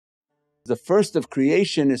The first of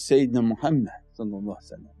creation is Sayyidina Muhammad.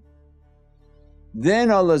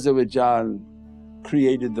 Then Allah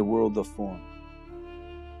created the world of form,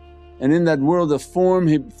 and in that world of form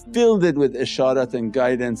He filled it with isharat and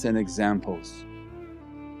guidance and examples.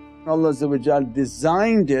 Allah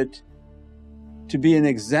designed it to be an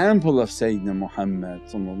example of Sayyidina Muhammad.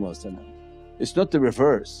 It's not the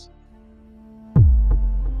reverse.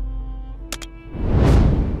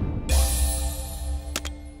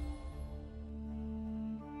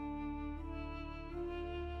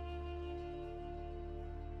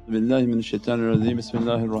 Billahi minash shaitanir rajeem.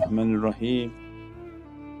 Bismillahir Rahmanir Rahim.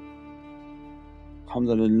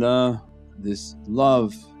 Alhamdulillah, this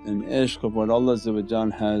love and ishq of what Allah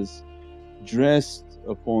has dressed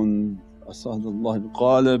upon Asadullah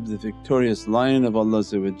al-Ghalib, the victorious lion of Allah,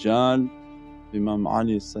 Imam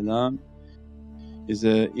Ali as-salam, is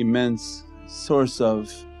an immense source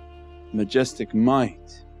of majestic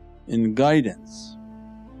might in guidance.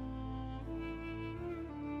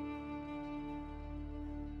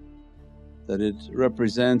 That it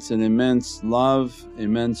represents an immense love,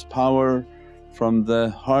 immense power from the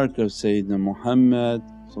heart of Sayyidina Muhammad,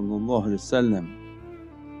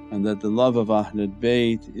 and that the love of Ahlul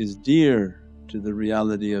Bayt is dear to the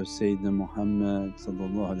reality of Sayyidina Muhammad.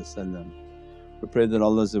 We pray that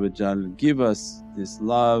Allah give us this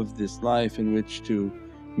love, this life in which to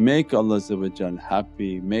make Allah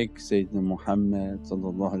happy, make Sayyidina Muhammad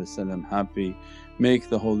happy, make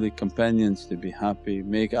the holy companions to be happy,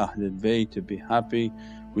 make Ahlul Bayt to be happy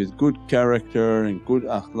with good character and good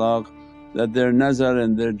akhlaq, that their nazar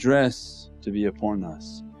and their dress to be upon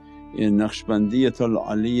us. In Naqshbandiyatul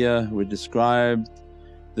Aliyah we described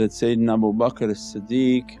that Sayyidina Abu Bakr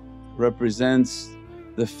as-Siddiq represents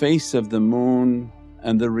the face of the moon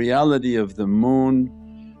and the reality of the moon,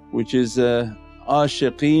 which is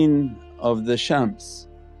ashiqeen of the Shams,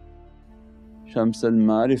 Shams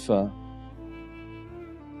al-Ma'rifah.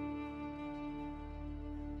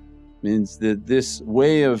 Means that this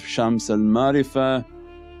way of Shams al-Ma'rifah,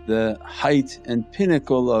 the height and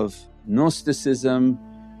pinnacle of Gnosticism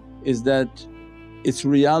is that it's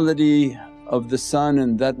reality of the sun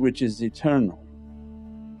and that which is eternal.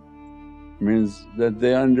 Means that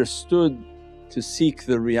they understood to seek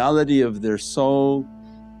the reality of their soul,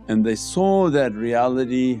 and they saw that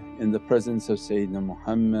reality in the presence of Sayyidina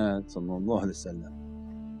Muhammad,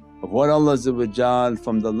 of what Allah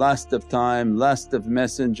from the last of time, last of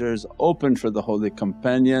messengers opened for the holy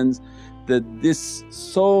companions, that this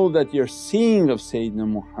soul that you're seeing of Sayyidina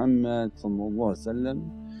Muhammad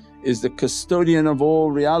is the custodian of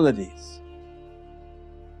all realities.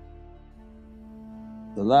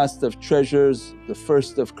 The last of treasures, the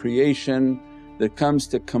first of creation that comes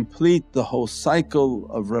to complete the whole cycle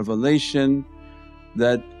of revelation,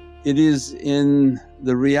 that it is in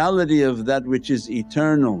the reality of that which is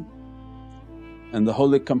eternal. And the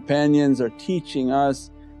holy companions are teaching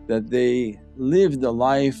us that they lived a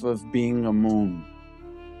life of being a moon.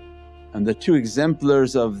 And the two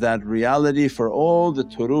exemplars of that reality for all the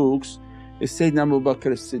turuqs is Sayyidina Abu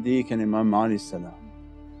Bakr as-Siddiq and Imam Ali salam.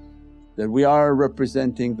 That we are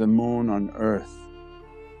representing the moon on earth,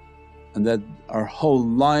 and that our whole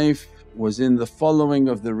life was in the following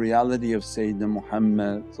of the reality of Sayyidina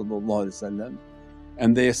Muhammad,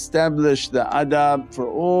 and they established the adab for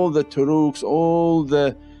all the turuqs, all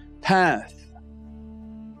the path.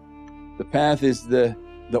 The path is the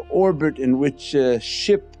orbit in which a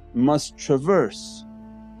ship must traverse.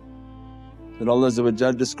 That Allah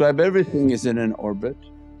describe everything is in an orbit.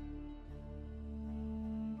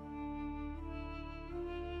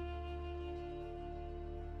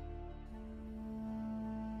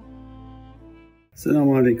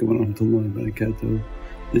 As-salamu alaykum wa rahmatullahi wa barakatuh.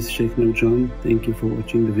 This is Shaykh Nurjan. Thank you for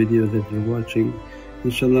watching the video that you're watching.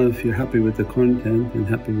 Inshallah, if you're happy with the content and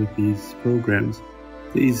happy with these programs,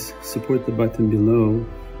 please support the button below,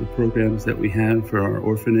 the programs that we have for our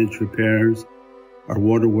orphanage repairs, our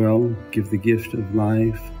water well, Give the Gift of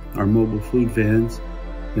Life, our mobile food vans.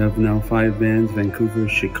 We have now 5 vans: Vancouver,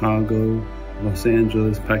 Chicago, Los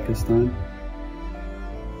Angeles, Pakistan.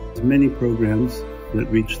 There's many programs that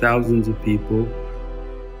reach thousands of people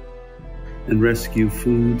and rescue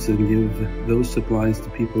foods and give those supplies to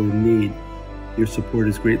people in need. Your support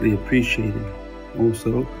is greatly appreciated.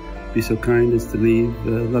 Also, be so kind as to leave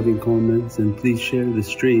loving comments, and please share the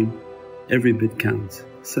stream. Every bit counts.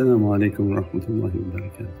 As-salamu alaykum wa rahmatullahi wa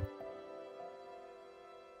barakatuh.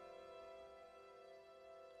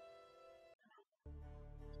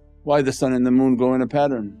 Why the sun and the moon go in a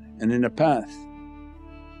pattern and in a path?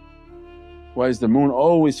 Why is the moon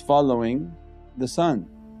always following the sun?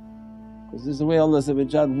 because this is the way Allah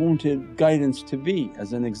wanted guidance to be.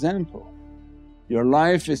 As an example, your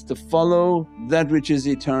life is to follow that which is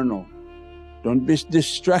eternal. Don't be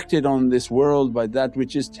distracted on this world by that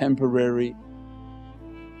which is temporary.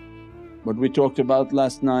 What we talked about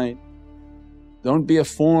last night, don't be a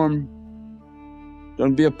form,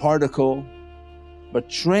 don't be a particle, but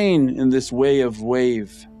train in this way of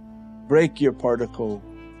wave. Break your particle,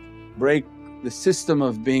 break the system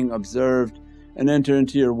of being observed and enter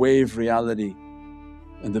into your wave reality.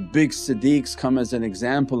 And the big Siddiqs come as an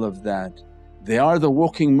example of that. They are the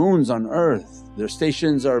walking moons on earth, their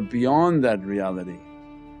stations are beyond that reality.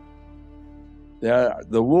 They are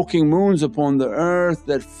the walking moons upon the earth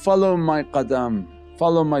that follow my qadam,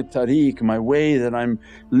 follow my tariq, my way that I'm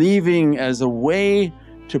leaving as a way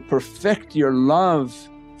to perfect your love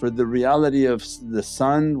for the reality of the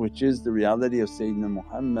Son, which is the reality of Sayyidina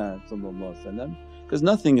Muhammad, because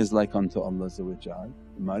nothing is like unto Allah.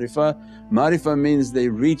 Marifah means they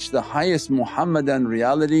reach the highest Muhammadan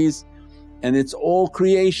realities, and it's all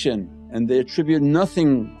creation, and they attribute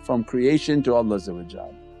nothing from creation to Allah.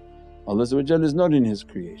 Allah is not in His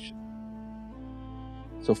creation.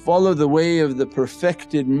 So follow the way of the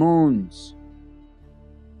perfected moons,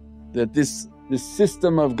 that this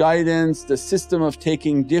system of guidance, the system of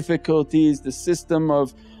taking difficulties, the system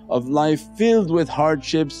of life filled with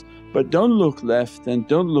hardships, but don't look left and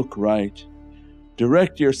don't look right.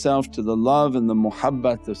 Direct yourself to the love and the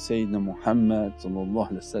muhabbat of Sayyidina Muhammad. So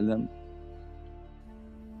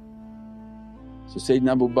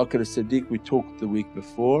Sayyidina Abu Bakr as-Siddiq, we talked the week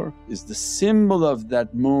before, is the symbol of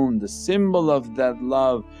that moon, the symbol of that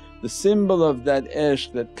love, the symbol of that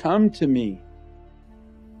ishq that come to me,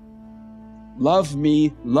 love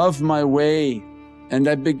me, love my way, and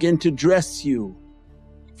I begin to dress you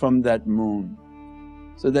from that moon,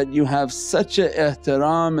 so that you have such a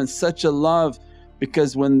ihtiram and such a love.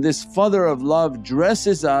 Because when this Father of love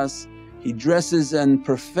dresses us, He dresses and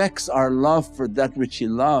perfects our love for that which He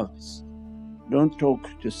loves. Don't talk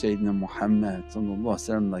to Sayyidina Muhammad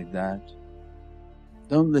like that.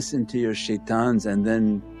 Don't listen to your shaitans and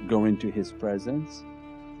then go into his presence.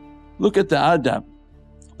 Look at the adab.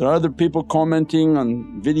 There are other people commenting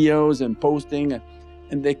on videos and posting,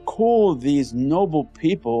 and they call these noble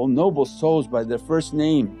people, noble souls, by their first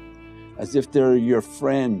name as if they're your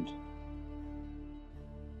friend.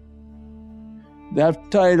 They have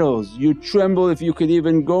titles, you tremble if you could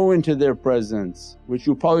even go into their presence, which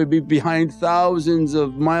you'll probably be behind thousands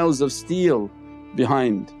of miles of steel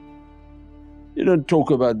behind. You don't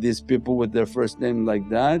talk about these people with their first name like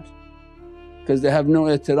that, because they have no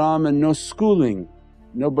ihtiram and no schooling,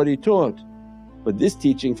 nobody taught. But this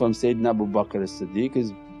teaching from Sayyidina Abu Bakr as-Siddiq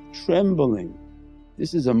is trembling.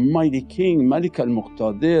 This is a mighty king, Malik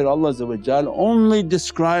al-Muqtadir. Allah only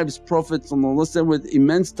describes Prophet with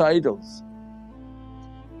immense titles.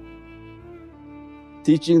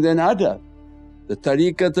 Teaching then adab, the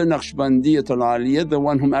tariqat al-Naqshbandiyat al-Aliyah, the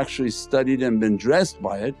one whom actually studied and been dressed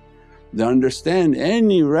by it, they understand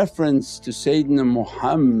any reference to Sayyidina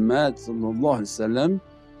Muhammad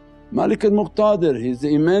Malik al-Muqtadir, he's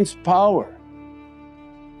the immense power.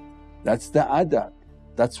 That's the adab,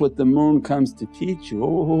 that's what the moon comes to teach you.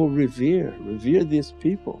 Oh, revere these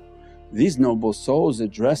people, these noble souls,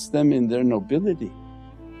 address them in their nobility.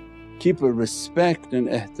 Keep a respect and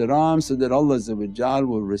ihtiram so that Allah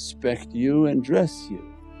will respect you and dress you.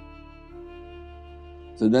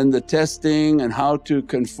 So then the testing and how to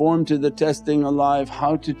conform to the testing alive,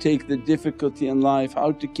 how to take the difficulty in life,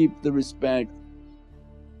 how to keep the respect.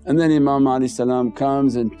 And then Imam Ali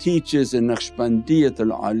comes and teaches in Naqshbandiyat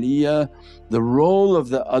al-Aliyah the role of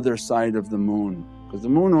the other side of the moon, because the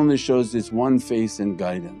moon only shows this one face and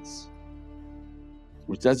guidance,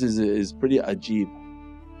 which that is pretty ajeeb.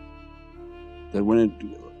 That when it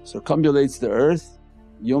circumambulates the earth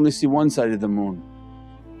you only see one side of the moon.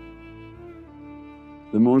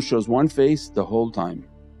 The moon shows one face the whole time,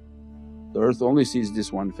 the earth only sees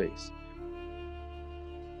this one face.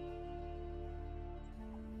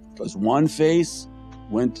 Because one face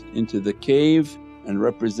went into the cave and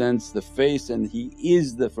represents the face, and he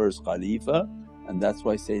is the first Khalifa, and that's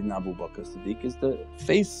why Sayyidina Abu Bakr as-Siddiq is the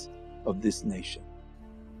face of this nation.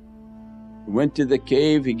 He went to the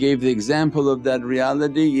cave, he gave the example of that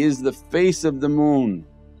reality, he is the face of the moon.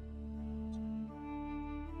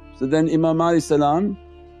 So then Imam Ali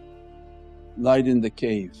lied in the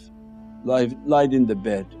cave, lied in the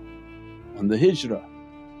bed on the hijrah.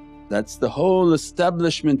 That's the whole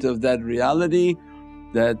establishment of that reality,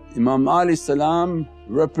 that Imam Ali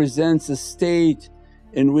represents a state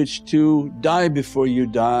in which to die before you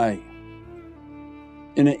die,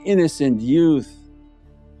 in an innocent youth.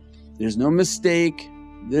 There's no mistake,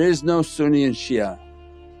 There is no Sunni and Shia.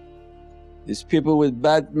 These people with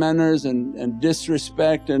bad manners and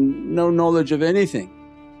disrespect and no knowledge of anything.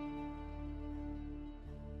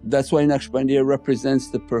 That's why Naqshbandiya represents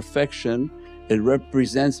the perfection, it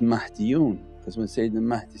represents Mahdiyun, because when Sayyidina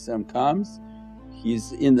Mahdi comes,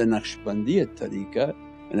 he's in the Naqshbandiya tariqah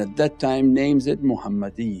and at that time names it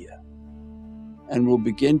Muhammadiyya, and will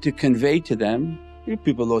begin to convey to them, you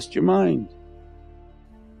people lost your mind.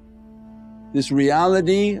 This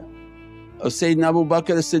reality of Sayyidina Abu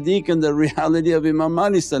Bakr as-Siddiq and the reality of Imam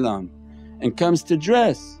Ali and comes to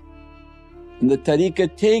dress. And the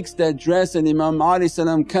tariqah takes that dress and Imam Ali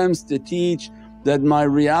comes to teach that my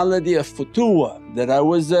reality of futuwa, that I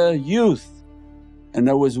was a youth and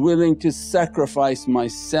I was willing to sacrifice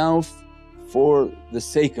myself for the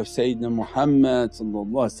sake of Sayyidina Muhammad,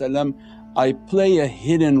 I play a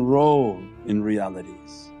hidden role in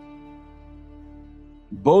realities.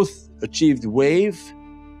 Both achieved wave,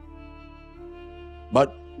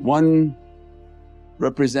 but one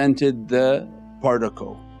represented the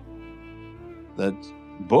particle. That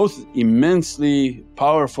both immensely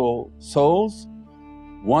powerful souls,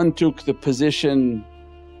 one took the position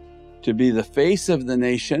to be the face of the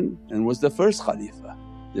nation and was the first Khalifa,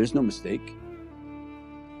 there's no mistake.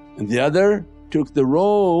 And the other took the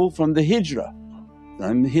role from the hijrah,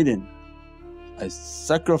 I'm hidden, I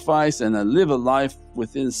sacrifice and I live a life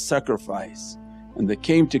within sacrifice. And they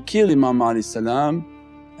came to kill Imam Ali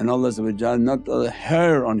and Allah not a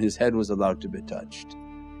hair on his head was allowed to be touched.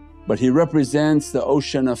 But he represents the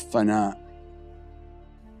ocean of Fana.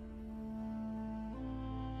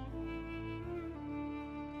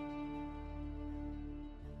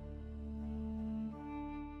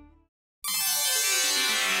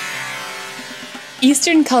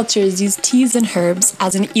 Eastern cultures use teas and herbs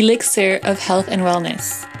as an elixir of health and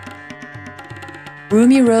wellness.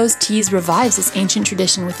 Rumi Rose Teas revives this ancient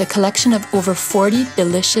tradition with a collection of over 40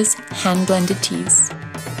 delicious hand-blended teas.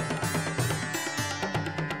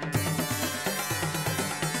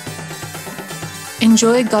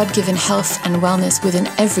 Enjoy God-given health and wellness within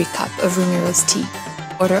every cup of Rumi Rose tea.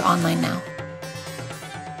 Order online now.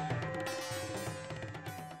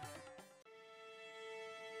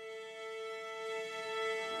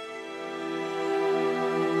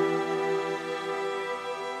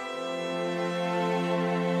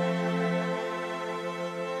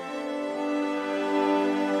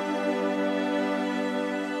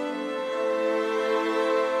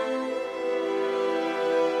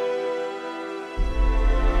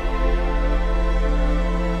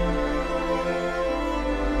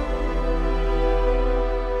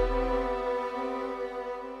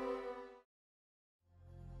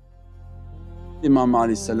 Imam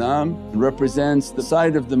Ali represents the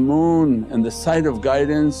side of the moon and the side of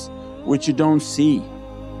guidance which you don't see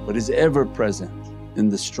but is ever present in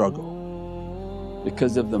the struggle.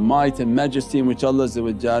 Because of the might and majesty in which Allah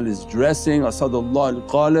is dressing, Asadullah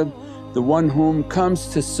al-Qalib, the one whom comes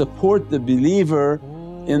to support the believer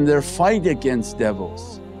in their fight against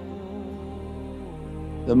devils.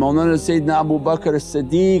 The Mawlana Sayyidina Abu Bakr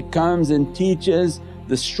as-Siddiq comes and teaches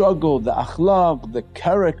the struggle, the akhlaq, the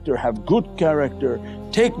character, have good character,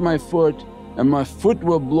 take my foot and my foot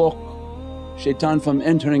will block shaitan from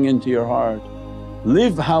entering into your heart.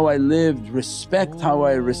 Live how I lived, respect how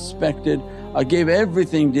I respected, I gave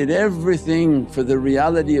everything, did everything for the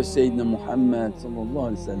reality of Sayyidina Muhammad.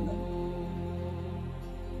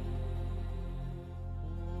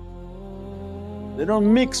 They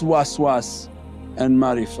don't mix waswas and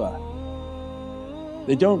marifah.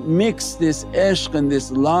 They don't mix this ishq and this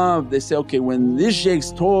love. They say, okay, when these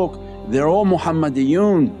shaykhs talk they're all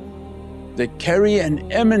Muhammadiyun. They carry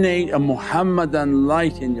and emanate a Muhammadan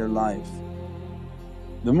light in your life.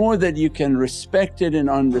 The more that you can respect it and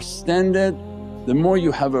understand it, the more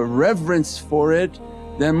you have a reverence for it,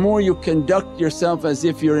 the more you conduct yourself as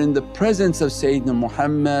if you're in the presence of Sayyidina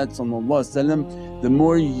Muhammad, the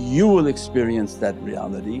more you will experience that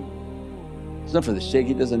reality. It's not for the shaykh,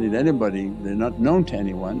 he doesn't need anybody, they're not known to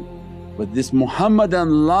anyone. But this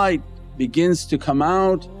Muhammadan light begins to come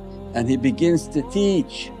out and he begins to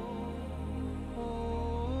teach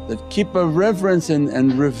that keep a reverence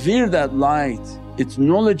and revere that light, its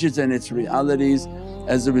knowledges and its realities.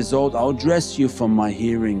 As a result, I'll dress you from my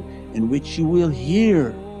hearing in which you will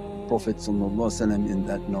hear Prophet in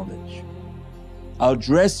that knowledge. I'll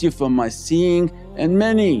dress you from my seeing, and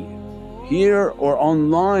many here or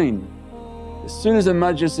online, as soon as the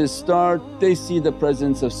majlises start they see the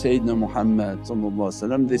presence of Sayyidina Muhammad,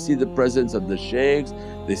 they see the presence of the shaykhs,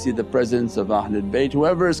 they see the presence of Ahlul Bayt,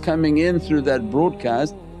 whoever is coming in through that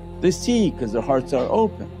broadcast they see because their hearts are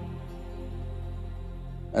open.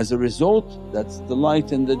 As a result, that's the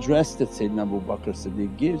light and the dress that Sayyidina Abu Bakr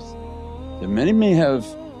as-Siddiq gives. So many may have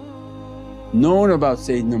known about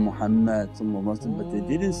Sayyidina Muhammad but they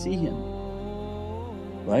didn't see him,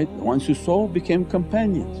 right? The ones who saw became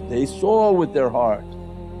companions, they saw with their heart.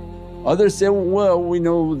 Others say, well, we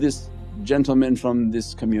know this gentleman from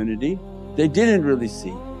this community, they didn't really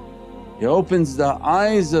see. He opens the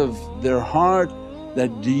eyes of their heart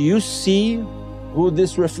that, do you see who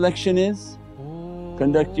this reflection is?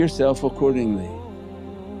 Conduct yourself accordingly.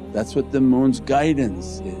 That's what the moon's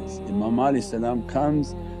guidance is. Imam Ali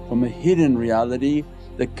comes from a hidden reality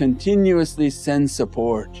that continuously sends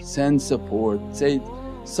support, Say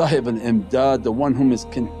Sahib al-Imdad, the one whom is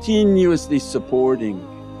continuously supporting.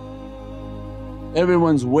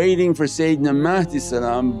 Everyone's waiting for Sayyidina Mahdi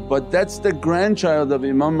but that's the grandchild of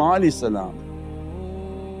Imam Ali. Sahib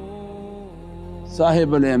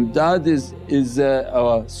al-Imdad is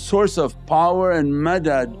a source of power and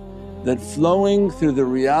madad that flowing through the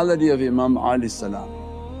reality of Imam Ali,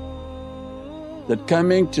 that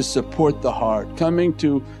coming to support the heart, coming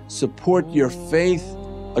to support your faith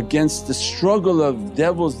against the struggle of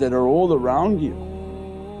devils that are all around you.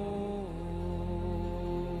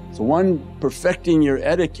 So one perfecting your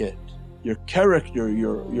etiquette, your character,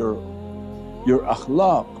 your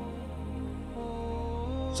akhlaq,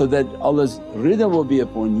 so that Allah's rida will be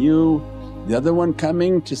upon you. The other one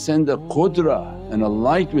coming to send a qudra and a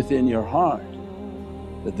light within your heart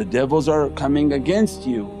that the devils are coming against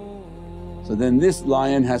you. So then this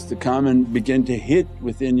lion has to come and begin to hit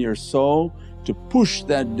within your soul to push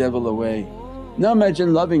that devil away. Now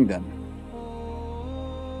imagine loving them,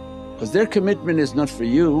 because their commitment is not for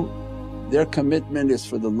you, their commitment is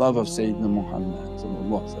for the love of Sayyidina Muhammad.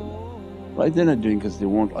 Right? They're not doing because they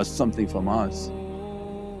want something from us,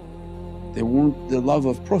 they want the love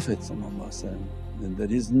of Prophet and that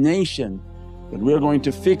his nation, that we're going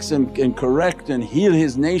to fix and correct and heal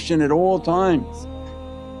his nation at all times.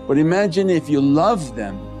 But imagine if you love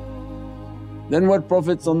them, then what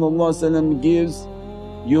Prophet gives,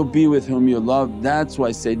 you'll be with whom you love. That's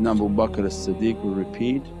why Sayyidina Abu Bakr as-Siddiq, we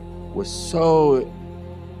repeat, was so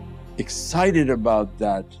excited about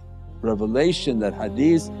that revelation, that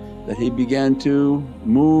hadith, that he began to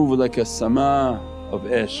move like a sama of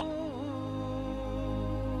ishq.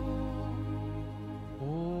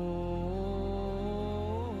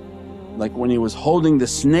 Like when he was holding the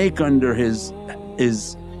snake under his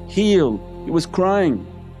heel, he was crying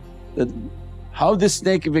that, how this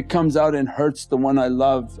snake if it comes out and hurts the one I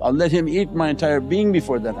love, I'll let him eat my entire being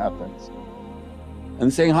before that happens.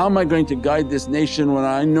 And saying, how am I going to guide this nation when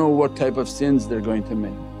I know what type of sins they're going to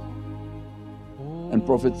make. And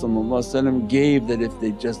Prophet gave that if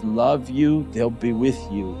they just love you they'll be with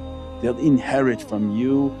you, they'll inherit from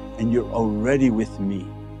you and you're already with me.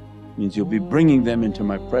 Means you'll be bringing them into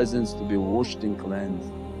my presence to be washed and cleansed.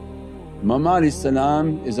 Imam Ali is a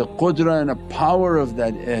qudra and a power of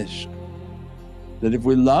that ishq, that if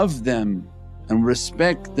we love them and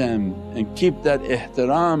respect them and keep that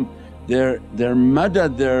ihtiram, their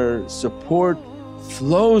madad, their support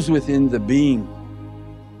flows within the being.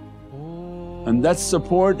 And that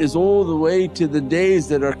support is all the way to the days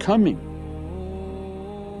that are coming.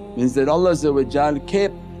 Means that Allah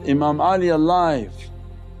kept Imam Ali alive.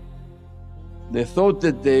 They thought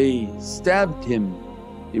that they stabbed him.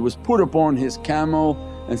 He was put upon his camel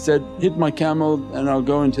and said, hit my camel and I'll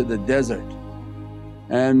go into the desert.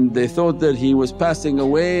 And they thought that he was passing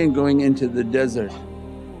away and going into the desert.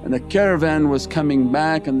 And a caravan was coming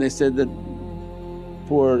back and they said that,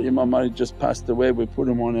 poor Imam Ali just passed away, we put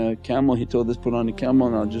him on a camel, he told us put on a camel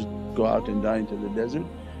and I'll just go out and die into the desert.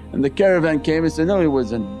 And the caravan came and said, no, he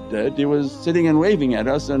wasn't dead, he was sitting and waving at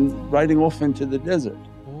us and riding off into the desert.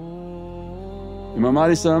 Imam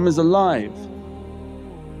Ali is alive.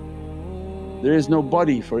 There is no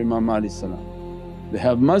body for Imam Ali. They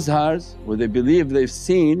have mazhars where they believe they've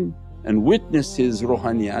seen and witnessed his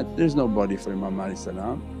ruhaniyat, there's no body for Imam Ali.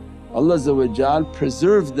 Allah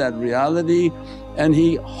preserved that reality and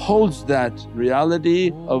He holds that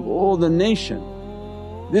reality of all the nation.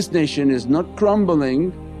 This nation is not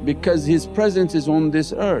crumbling because His presence is on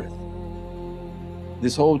this earth.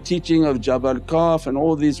 This whole teaching of Jabal Kaf and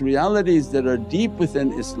all these realities that are deep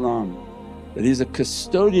within Islam, that He's a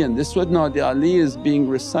custodian. This is what Nadi Ali is being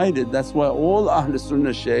recited. That's why all Ahlul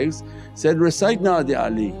Sunnah shaykhs said, recite Nadi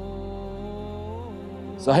Ali.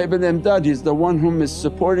 Sahib al-Imdad, he's the one whom is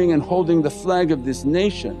supporting and holding the flag of this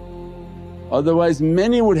nation. Otherwise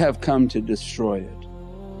many would have come to destroy it.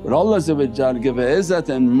 But Allah give izzat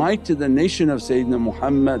and might to the nation of Sayyidina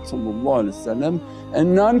Muhammad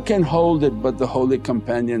and none can hold it but the holy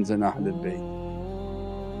companions and Ahlul Bayt.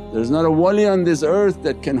 There's not a wali on this earth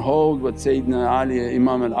that can hold what Sayyidina Ali,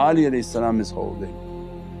 Imam Ali is holding.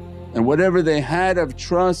 And whatever they had of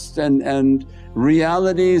trust and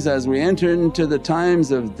realities as we enter into the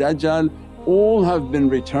times of Dajjal, all have been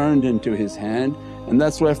returned into his hand. And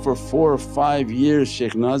that's why for 4 or 5 years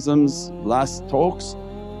Shaykh Nazim's last talks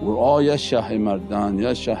were all, Ya Shahi Mardan,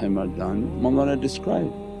 Ya Shahi Mardan, Mawlana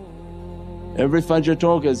described. Every Fajr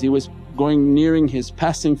talk as he was nearing his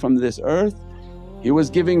passing from this earth, he was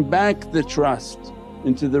giving back the trust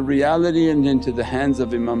into the reality and into the hands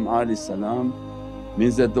of Imam Ali salam.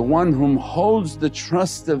 Means that the one whom holds the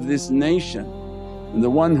trust of this nation and the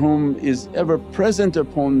one whom is ever present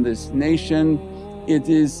upon this nation, it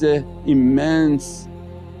is immensely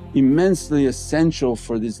essential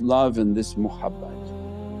for this love and this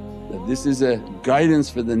muhabbat. That this is a guidance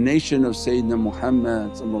for the nation of Sayyidina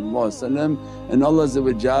Muhammad, and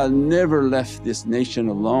Allah never left this nation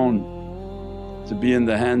alone to be in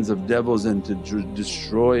the hands of devils and to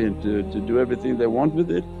destroy and to do everything they want with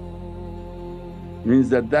it. Means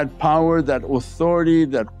that that power, that authority,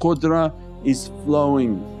 that qudra is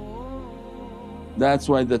flowing. That's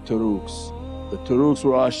why the Turuqs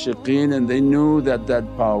were ashiqeen and they knew that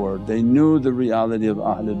power, they knew the reality of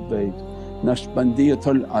Ahlul Bayt.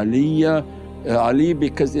 Naqshbandiyatul Aliyya, Ali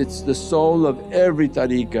because it's the soul of every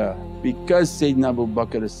tariqah, because Sayyidina Abu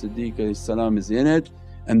Bakr as-Siddiq is in it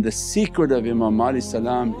and the secret of Imam Ali is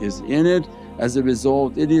in it. As a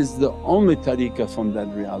result, it is the only tariqah from that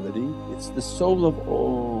reality, it's the soul of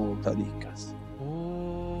all tariqahs.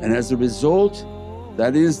 And as a result,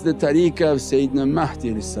 that is the tariqah of Sayyidina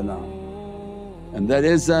Mahdi and that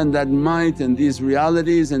izzah and that might and these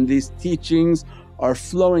realities and these teachings are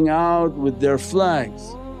flowing out with their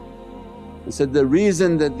flags. I said the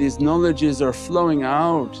reason that these knowledges are flowing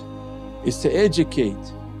out is to educate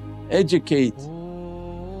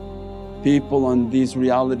people on these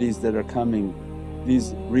realities that are coming,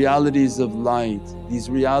 these realities of light,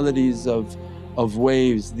 these realities of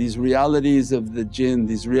waves, these realities of the jinn,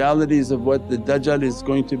 these realities of what the Dajjal is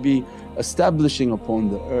going to be establishing upon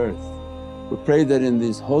the earth. We pray that in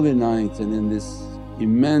these holy nights and in this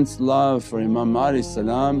immense love for Imam Ali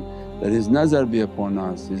that his nazar be upon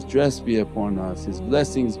us, his dress be upon us, his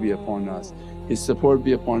blessings be upon us, his support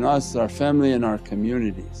be upon us, our family and our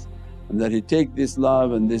communities. And that he take this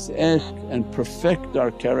love and this ishq and perfect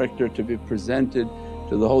our character to be presented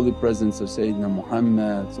to the holy presence of Sayyidina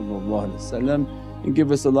Muhammad and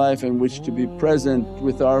give us a life in which to be present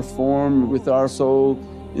with our form, with our soul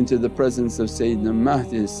into the presence of Sayyidina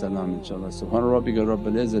Mahdi inshaAllah. Subhana rabbika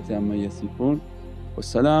rabbil izzati amma yasifoon wa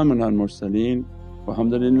salaamun al mursaleen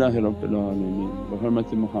walhamdulillahi rabbil alameen. Bi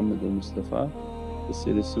hurmati Muhammadan Mustafa bi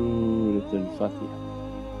sirri Surat al-Fatiha.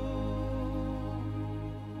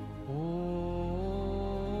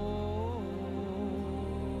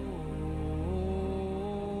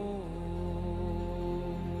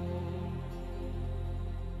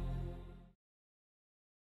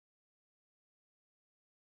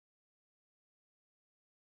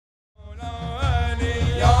 مولا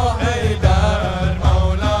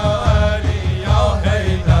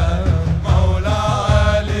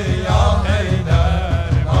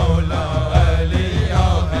علي يا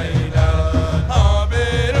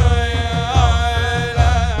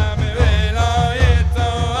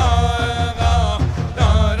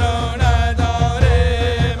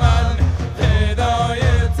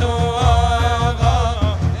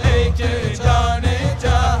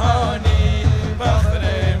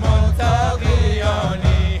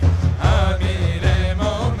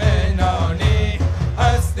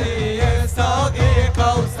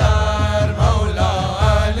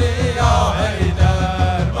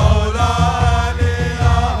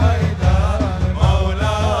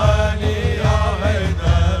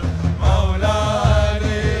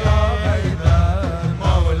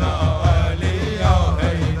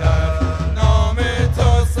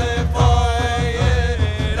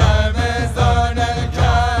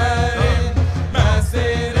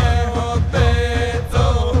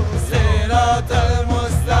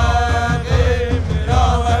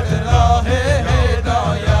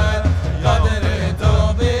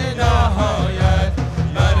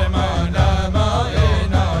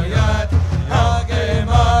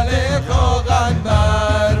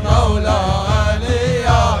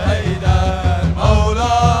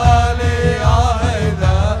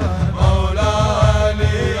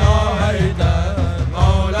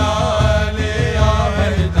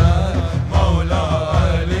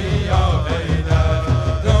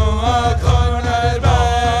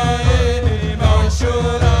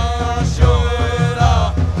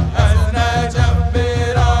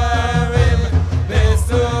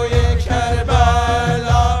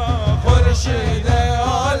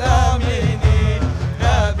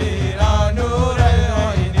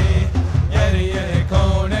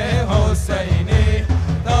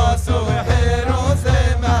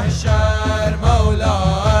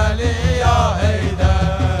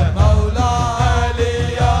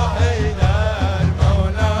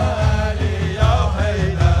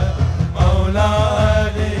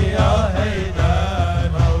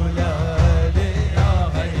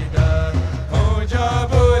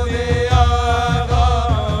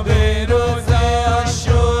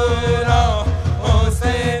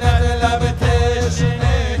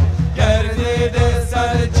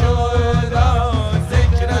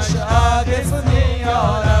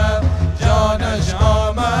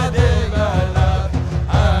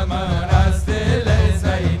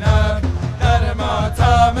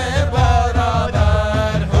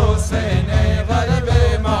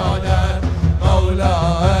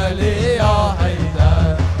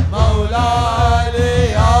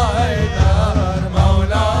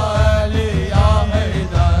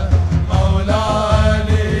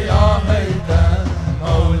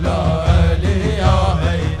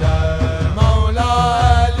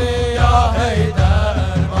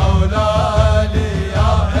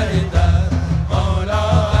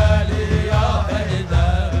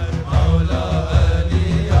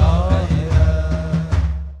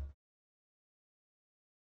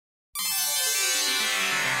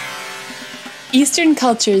Eastern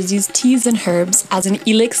cultures use teas and herbs as an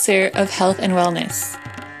elixir of health and wellness.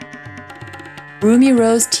 Rumi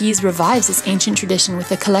Rose Teas revives this ancient tradition with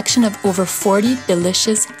a collection of over 40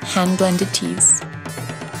 delicious hand-blended teas.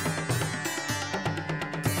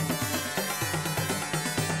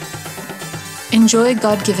 Enjoy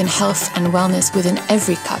God-given health and wellness within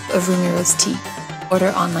every cup of Rumi Rose tea.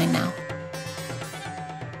 Order online now.